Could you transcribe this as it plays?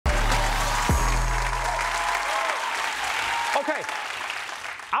Okay,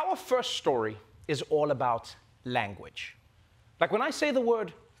 our first story is all about language. Like when I say the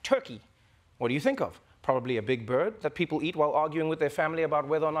word turkey, what do you think of? Probably a big bird that people eat while arguing with their family about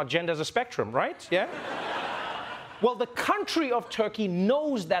whether or not gender is a spectrum, right? Yeah? Well, the country of Turkey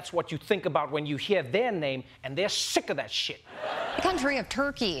knows that's what you think about when you hear their name, and they're sick of that shit. The country of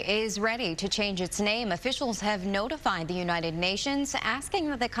Turkey is ready to change its name. Officials have notified the United Nations, asking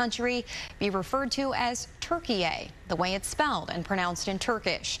that the country be referred to as Türkiye, the way it's spelled and pronounced in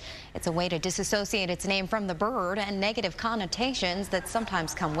Turkish. It's a way to disassociate its name from the bird and negative connotations that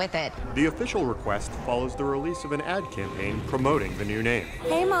sometimes come with it. The official request follows the release of an ad campaign promoting the new name.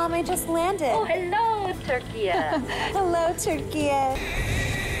 Hey, Mom, I just landed. Oh, hello, Türkiye. Hello, Türkiye.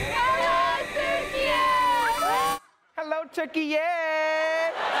 Hello, Türkiye. Hello, Türkiye.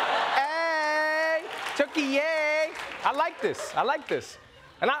 Hey, Türkiye. I like this. I like this.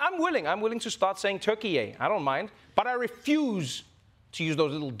 And I'm willing to start saying Türkiye. I don't mind. But I refuse to use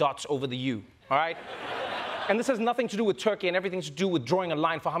those little dots over the U, all right? And this has nothing to do with Turkey and everything to do with drawing a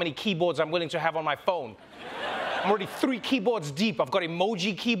line for how many keyboards I'm willing to have on my phone. I'm already 3 keyboards deep. I've got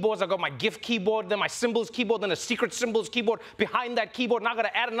emoji keyboards, I've got my GIF keyboard, then my symbols keyboard, then a secret symbols keyboard behind that keyboard. Now I've got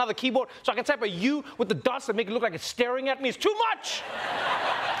to add another keyboard so I can type a U with the dots and make it look like it's staring at me. It's too much!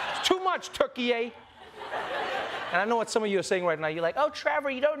 It's too much, Türkiye. And I know what some of you are saying right now. You're like, oh,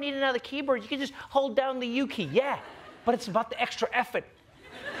 Trevor, you don't need another keyboard. You can just hold down the U key. Yeah, but it's about the extra effort.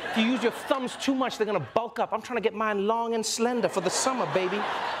 If you use your thumbs too much, they're going to bulk up. I'm trying to get mine long and slender for the summer, baby.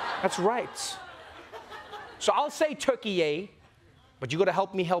 That's right. So I'll say Türkiye, but you got to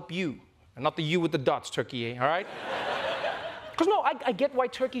help me help you. And not the U with the dots, Türkiye, all right? Because no, I get why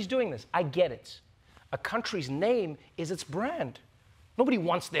Turkey's doing this. I get it. A country's name is its brand. Nobody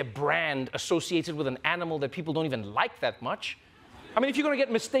wants their brand associated with an animal that people don't even like that much. I mean, if you're going to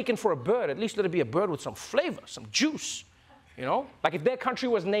get mistaken for a bird, at least let it be a bird with some flavor, some juice, you know? Like if their country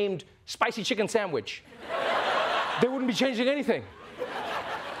was named Spicy Chicken Sandwich, they wouldn't be changing anything.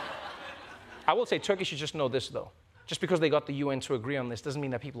 I will say Turkey should just know this, though. Just because they got the UN to agree on this doesn't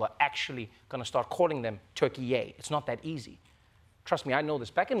mean that people are actually going to start calling them Türkiye. It's not that easy. Trust me, I know this.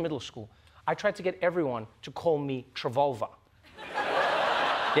 Back in middle school, I tried to get everyone to call me Travolta.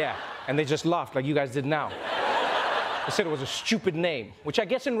 Yeah, and they just laughed like you guys did now. They said it was a stupid name, which I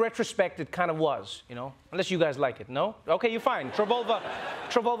guess in retrospect it kind of was, you know? Unless you guys like it, no? Okay, you're fine.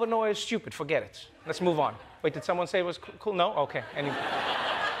 Trevor Noah is stupid, forget it. Let's move on. Wait, did someone say it was cool? No? Okay.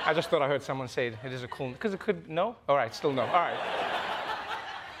 I just thought I heard someone say it is a cool, because it could, no? All right, still no, all right.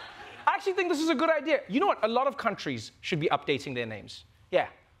 I actually think this is a good idea. You know what, a lot of countries should be updating their names. Yeah,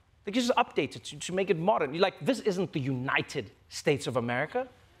 they just update it to make it modern. Like, this isn't the United States of America.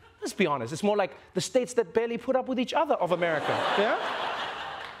 Let's be honest, it's more like the states that barely put up with each other of America, yeah?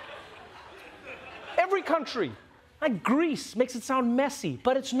 Every country, like Greece, makes it sound messy,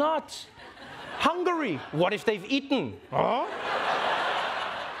 but it's not. Hungary, what if they've eaten? Huh?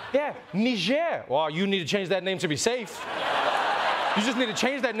 Yeah, Niger, well, you need to change that name to be safe. You just need to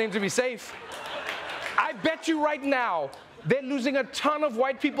change that name to be safe. I bet you right now, they're losing a ton of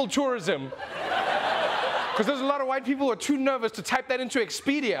white people tourism. Because there's a lot of white people who are too nervous to type that into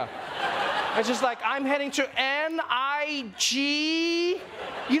Expedia. It's just like, I'm heading to N-I-G.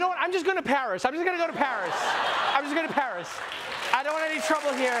 You know what, I'm just going to Paris. I'm just going to go to Paris. I'm just going to Paris. I don't want any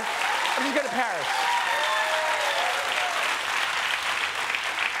trouble here. I'm just going to Paris.